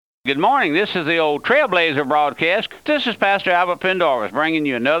Good morning. This is the old Trailblazer broadcast. This is Pastor Albert Pendarvis bringing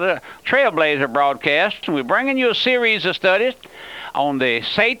you another Trailblazer broadcast. We're bringing you a series of studies on the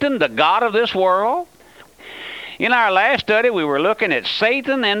Satan, the God of this world. In our last study, we were looking at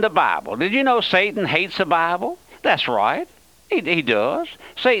Satan and the Bible. Did you know Satan hates the Bible? That's right. He does.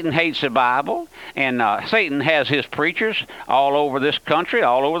 Satan hates the Bible, and Satan has his preachers all over this country,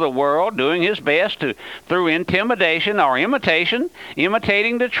 all over the world, doing his best to, through intimidation or imitating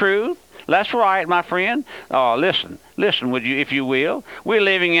the truth. That's right, my friend. Listen, would you, if you will. We're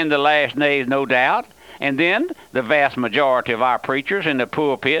living in the last days, no doubt. And then the vast majority of our preachers in the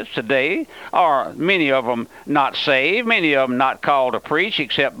pulpits today are, many of them not saved, many of them not called to preach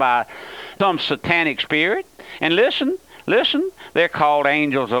except by some satanic spirit. And listen, they're called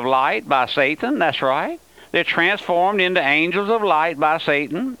angels of light by Satan. That's right. They're transformed into angels of light by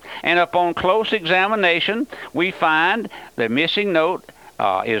Satan. And upon close examination, we find the missing note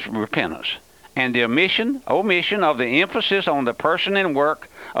is repentance. And the omission of the emphasis on the person and work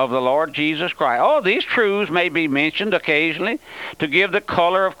of the Lord Jesus Christ. All these truths may be mentioned occasionally to give the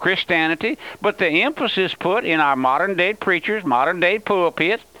color of Christianity, but the emphasis put in our modern-day preachers, modern-day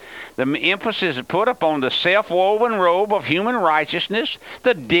pulpits, the emphasis is put upon the self-woven robe of human righteousness,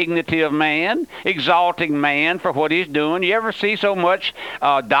 the dignity of man, exalting man for what he's doing. You ever see so much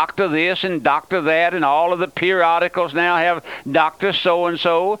doctor this and doctor that, and all of the periodicals now have doctor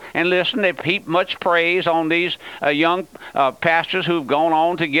so-and-so, and listen, they heap much praise on these young pastors who've gone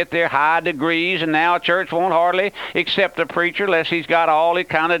on to get their high degrees, and now a church won't hardly accept a preacher unless he's got all the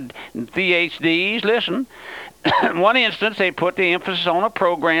kind of PhDs. Listen. In one instance, they put the emphasis on a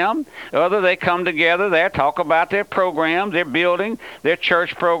program. Other, they come together there, talk about their programs, their building, their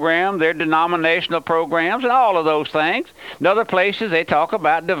church program, their denominational programs, and all of those things. In other places, they talk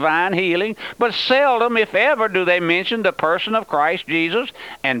about divine healing, but seldom, if ever, do they mention the person of Christ Jesus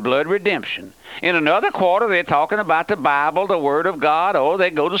and blood redemption. In another quarter, they're talking about the Bible, the Word of God. Oh, they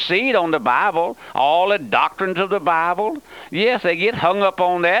go to seed on the Bible, all the doctrines of the Bible. Yes, they get hung up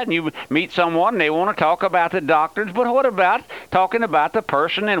on that, and you meet someone, and they want to talk about the doctrines. But what about talking about the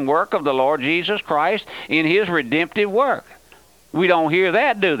person and work of the Lord Jesus Christ in His redemptive work? We don't hear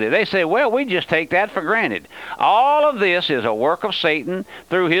that, do they? They say, well, we just take that for granted. All of this is a work of Satan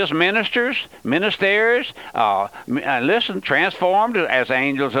through his ministers, transformed as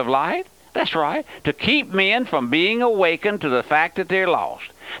angels of light. That's right, to keep men from being awakened to the fact that they're lost.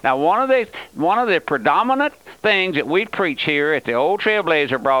 Now, one of the predominant things that we preach here at the old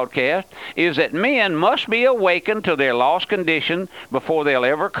Trailblazer broadcast is that men must be awakened to their lost condition before they'll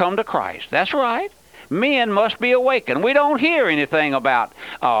ever come to Christ. That's right. Men must be awakened. We don't hear anything about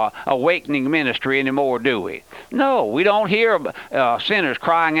awakening ministry anymore, do we? No, we don't hear sinners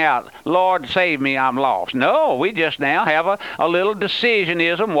crying out, Lord, save me, I'm lost. No, we just now have a little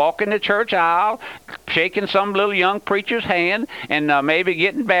decisionism, walking the church aisle, shaking some little young preacher's hand, and maybe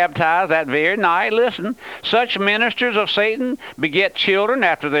getting baptized that very night. Listen, such ministers of Satan beget children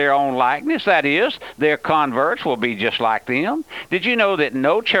after their own likeness. That is, their converts will be just like them. Did you know that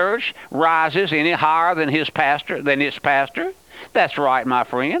no church rises any higher than its pastor? That's right, my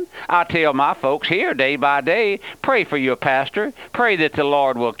friend. I tell my folks here day by day, pray for your pastor. Pray that the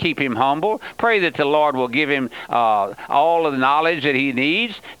Lord will keep him humble. Pray that the Lord will give him all of the knowledge that he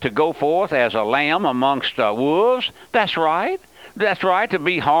needs to go forth as a lamb amongst wolves. That's right. That's right, to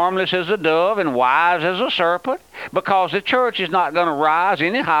be harmless as a dove and wise as a serpent, because the church is not going to rise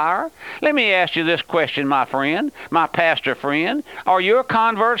any higher. Let me ask you this question, my friend, my pastor friend. Are your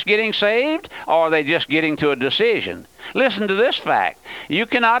converts getting saved, or are they just getting to a decision? Listen to this fact. You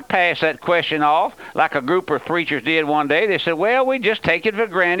cannot pass that question off like a group of preachers did one day. They said, well, we just take it for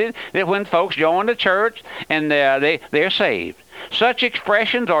granted that when folks join the church and they're saved. Such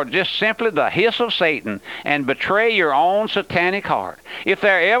expressions are just simply the hiss of Satan and betray your own satanic heart. If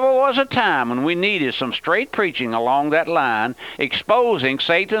there ever was a time when we needed some straight preaching along that line, exposing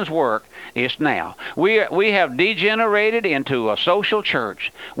Satan's work, it's now. We have degenerated into a social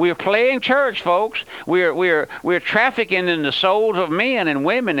church. We're playing church, folks. We're trafficking in the souls of men and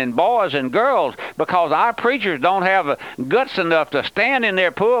women and boys and girls because our preachers don't have guts enough to stand in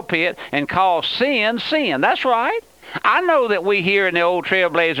their pulpit and call sin, sin. That's right. I know that we here in the old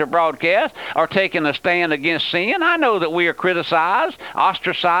Trailblazer broadcast are taking a stand against sin. I know that we are criticized,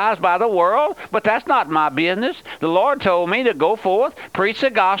 ostracized by the world, but that's not my business. The Lord told me to go forth, preach the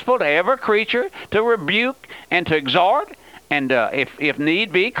gospel to every creature, to rebuke and to exhort, and if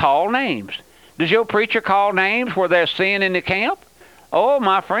need be, call names. Does your preacher call names where there's sin in the camp? Oh,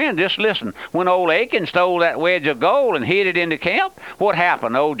 my friend, just listen. When old Achan stole that wedge of gold and hid it in the camp, what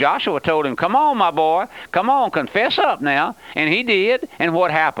happened? Old Joshua told him, come on, my boy, come on, confess up now. And he did. And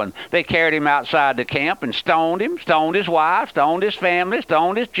what happened? They carried him outside the camp and stoned him, stoned his wife, stoned his family,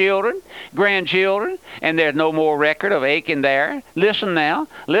 stoned his children, grandchildren, and there's no more record of Achan there. Listen now.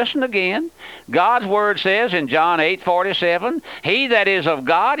 Listen again. God's word says in John 8:47, he that is of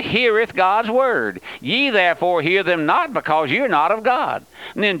God heareth God's word. Ye therefore hear them not, because you're not of God.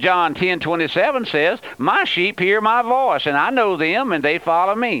 And then John 10:27 says, my sheep hear my voice, and I know them, and they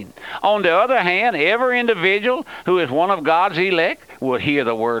follow me. On the other hand, every individual who is one of God's elect will hear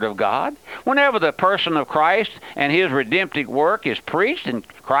the word of God. Whenever the person of Christ and his redemptive work is preached, and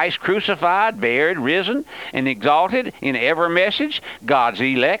Christ crucified, buried, risen, and exalted in every message, God's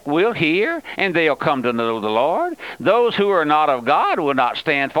elect will hear, and they'll come to know the Lord. Those who are not of God will not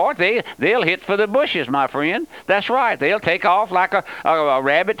stand for it. They'll hit for the bushes, my friend. That's right. They'll take off like a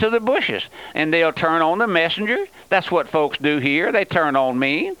rabbit to the bushes, and they'll turn on the messenger. That's what folks do here. They turn on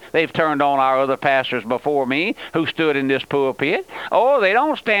me. They've turned on our other pastors before me who stood in this pulpit. Oh, they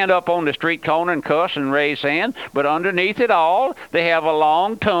don't stand up on the street corner and cuss and raise hand, but underneath it all, they have a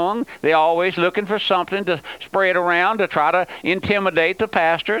long tongue. They're always looking for something to spread around to try to intimidate the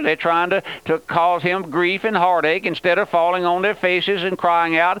pastor. They're trying to cause him grief and heartache instead of falling on their faces and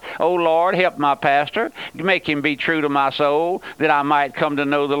crying out, oh, Lord, help my pastor. Make him be true to my soul that I might come to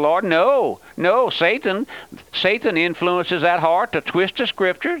know the Lord. No, Satan influences that heart to twist the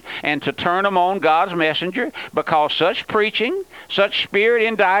scriptures and to turn them on God's messenger, because such preaching, such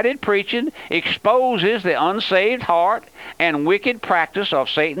spirit-indicted preaching exposes the unsaved heart and wicked practice of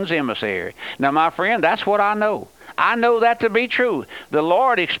Satan's emissary. Now, my friend, that's what I know. I know that to be true. The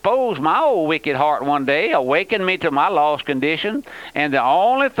Lord exposed my old wicked heart one day, awakened me to my lost condition, and the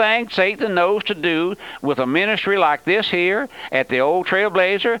only thing Satan knows to do with a ministry like this here at the old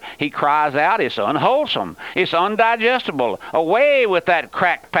Trailblazer, he cries out, it's unwholesome, it's undigestible, away with that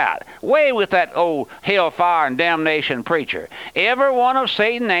crackpot, away with that old hellfire and damnation preacher. Every one of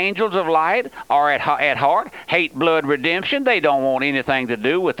Satan's angels of light are at heart hate blood redemption. They don't want anything to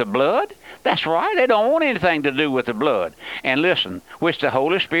do with the blood. That's right. They don't want anything to do with the blood. And listen, which the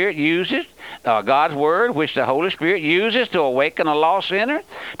Holy Spirit uses, God's Word, which the Holy Spirit uses to awaken a lost sinner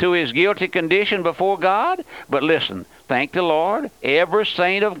to his guilty condition before God. But listen, thank the Lord, every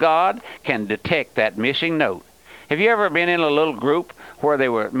saint of God can detect that missing note. Have you ever been in a little group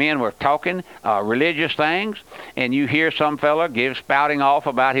where men were talking religious things, and you hear some fella spouting off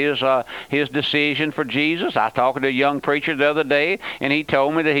about his decision for Jesus? I talked to a young preacher the other day, and he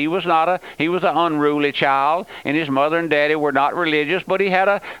told me that he was an unruly child, and his mother and daddy were not religious, but he had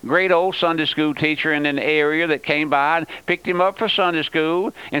a great old Sunday school teacher in an area that came by and picked him up for Sunday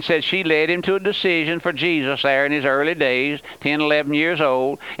school, and said she led him to a decision for Jesus there in his early days, 10, 11 years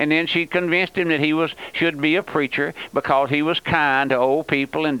old, and then she convinced him that he should be a preacher because he was kind to old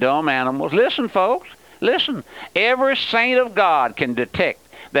people and dumb animals. Listen, folks, listen. Every saint of God can detect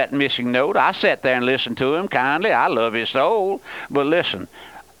that missing note. I sat there and listened to him kindly. I love his soul. But listen,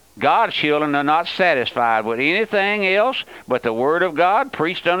 God's children are not satisfied with anything else but the Word of God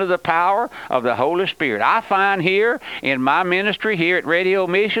preached under the power of the Holy Spirit. I find here in my ministry here at Radio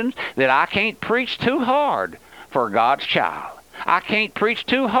Missions that I can't preach too hard for God's child. I can't preach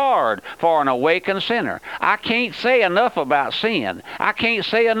too hard for an awakened sinner. I can't say enough about sin. I can't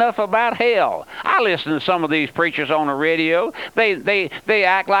say enough about hell. I listen to some of these preachers on the radio. They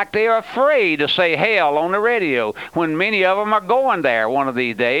act like they're afraid to say hell on the radio, when many of them are going there one of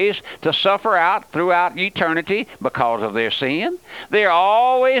these days to suffer out throughout eternity because of their sin. They're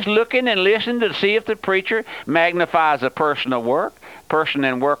always looking and listening to see if the preacher magnifies the person and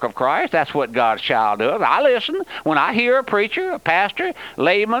work of Christ. That's what God's child does. I listen. When I hear a preacher, a pastor,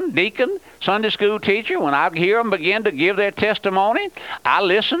 layman, deacon, Sunday school teacher, when I hear them begin to give their testimony, I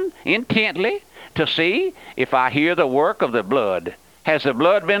listen intently to see if I hear the work of the blood. Has the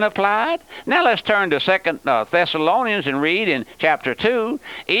blood been applied? Now let's turn to 2 Thessalonians and read in chapter 2.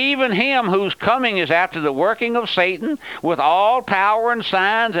 Even him whose coming is after the working of Satan, with all power and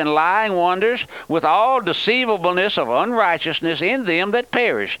signs and lying wonders, with all deceivableness of unrighteousness in them that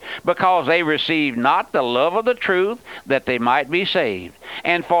perish, because they receive not the love of the truth, that they might be saved.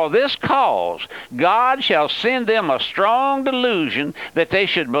 And for this cause God shall send them a strong delusion, that they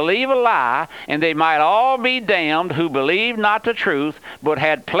should believe a lie, and they might all be damned who believed not the truth, but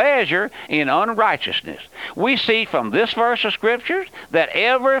had pleasure in unrighteousness. We see from this verse of Scriptures that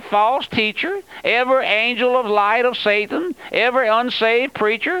every false teacher, every angel of light of Satan, every unsaved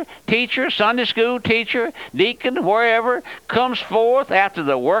preacher, teacher, Sunday school teacher, deacon, wherever, comes forth after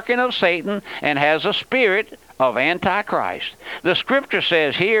the working of Satan and has a spirit of Antichrist. The scripture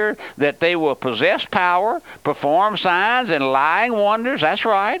says here that they will possess power, perform signs and lying wonders. That's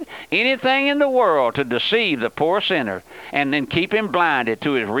right. Anything in the world to deceive the poor sinner and then keep him blinded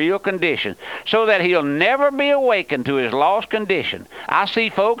to his real condition so that he'll never be awakened to his lost condition. I see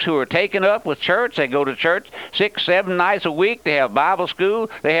folks who are taken up with church. They go to church 6, 7 nights a week. They have Bible school.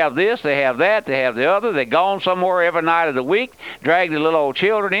 They have this, they have that, they have the other. They go on somewhere every night of the week, drag the little old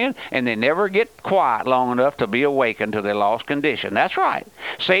children in, and they never get quiet long enough to be awakened to their lost condition. That's right.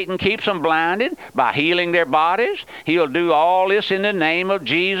 Satan keeps them blinded by healing their bodies. He'll do all this in the name of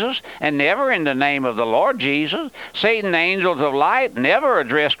Jesus and never in the name of the Lord Jesus. Satan, angels of light, never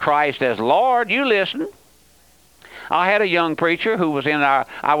address Christ as Lord. You listen. I had a young preacher who was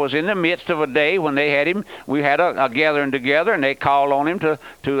I was in the midst of a day when they had him. We had a gathering together, and they called on him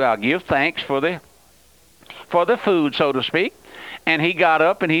to give thanks for the food, so to speak. And he got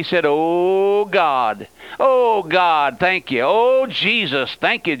up and he said, "Oh God, thank you. Oh Jesus,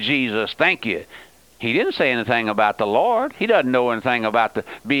 thank you, Jesus, thank you." He didn't say anything about the Lord. He doesn't know anything about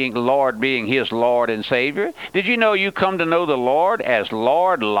the Lord being his Lord and Savior. Did you know you come to know the Lord as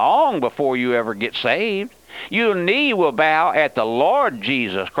Lord long before you ever get saved? Your knee will bow at the Lord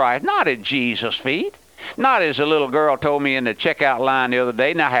Jesus Christ, not at Jesus' feet. Not as a little girl told me in the checkout line the other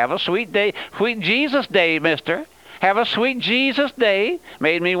day. Now have a sweet day, sweet Jesus day, mister. Have a sweet Jesus day.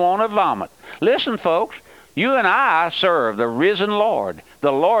 Made me want to vomit. Listen, folks, you and I serve the risen Lord,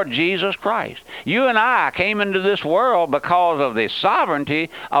 the Lord Jesus Christ. You and I came into this world because of the sovereignty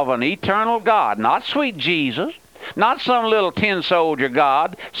of an eternal God, not sweet Jesus. Not some little tin soldier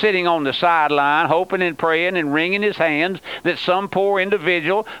God sitting on the sideline hoping and praying and wringing his hands that some poor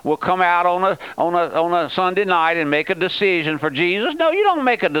individual will come out on a Sunday night and make a decision for Jesus. No, you don't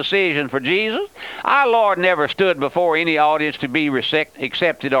make a decision for Jesus. Our Lord never stood before any audience to be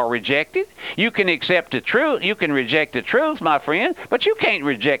accepted or rejected. You can accept the truth. You can reject the truth, my friend, but you can't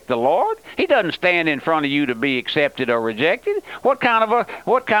reject the Lord. He doesn't stand in front of you to be accepted or rejected. What kind of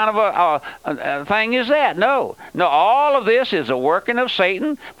a thing is that? No, all of this is a working of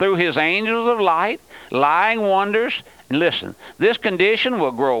Satan through his angels of light, lying wonders. And listen, this condition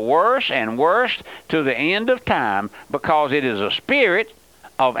will grow worse and worse to the end of time because it is a spirit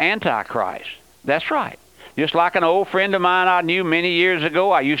of Antichrist. That's right. Just like an old friend of mine I knew many years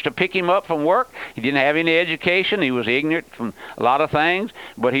ago, I used to pick him up from work. He didn't have any education. He was ignorant from a lot of things,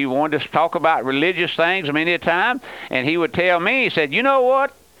 but he wanted to talk about religious things many a time. And he would tell me, he said, you know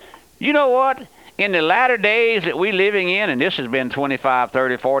what? In the latter days that we're living in, and this has been 25,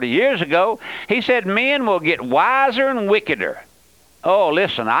 30, 40 years ago, he said men will get wiser and wickeder. Oh,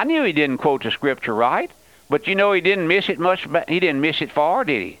 listen, I knew he didn't quote the scripture right, but you know he didn't miss it much. He didn't miss it far,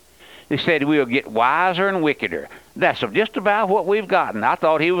 did he? He said we'll get wiser and wickeder. That's just about what we've gotten. I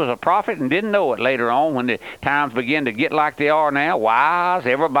thought he was a prophet and didn't know it later on when the times begin to get like they are now. Wise.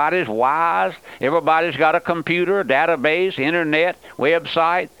 Everybody's wise. Everybody's got a computer, database, internet,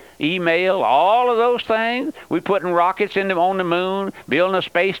 website, email, all of those things. We're putting rockets on the moon, building a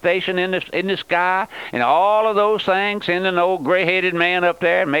space station in the sky, and all of those things, sending an old gray-headed man up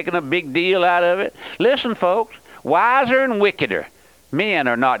there and making a big deal out of it. Listen, folks, wiser and wickeder. Men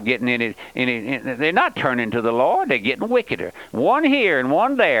are not getting any, they're not turning to the Lord. They're getting wickeder. One here and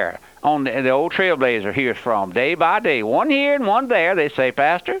one there on the old Trailblazer hears from day by day. One here and one there. They say,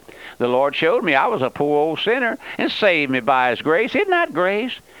 Pastor, the Lord showed me I was a poor old sinner and saved me by his grace. Isn't that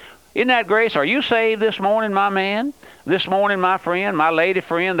grace? Isn't that grace? Are you saved this morning, my man? This morning, my friend, my lady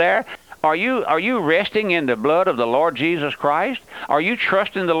friend there? Are you resting in the blood of the Lord Jesus Christ? Are you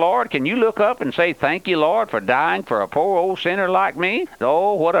trusting the Lord? Can you look up and say, thank you, Lord, for dying for a poor old sinner like me?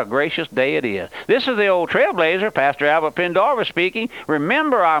 Oh, what a gracious day it is. This is the old Trailblazer, Pastor Albert Pendarvis speaking.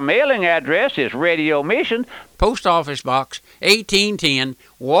 Remember, our mailing address is Radio Mission, Post Office Box 1810,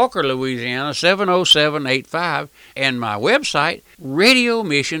 Walker, Louisiana, 70785, and my website,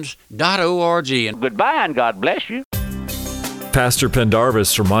 radiomissions.org. And goodbye, and God bless you. Pastor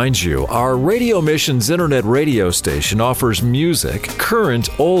Pendarvis reminds you, our Radio Missions Internet radio station offers music,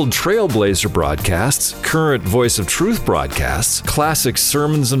 current old Trailblazer broadcasts, current Voice of Truth broadcasts, classic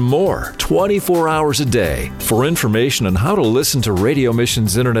sermons, and more, 24 hours a day. For information on how to listen to Radio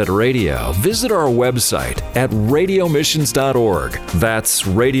Missions Internet Radio, visit our website at radiomissions.org. That's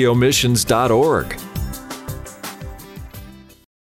radiomissions.org.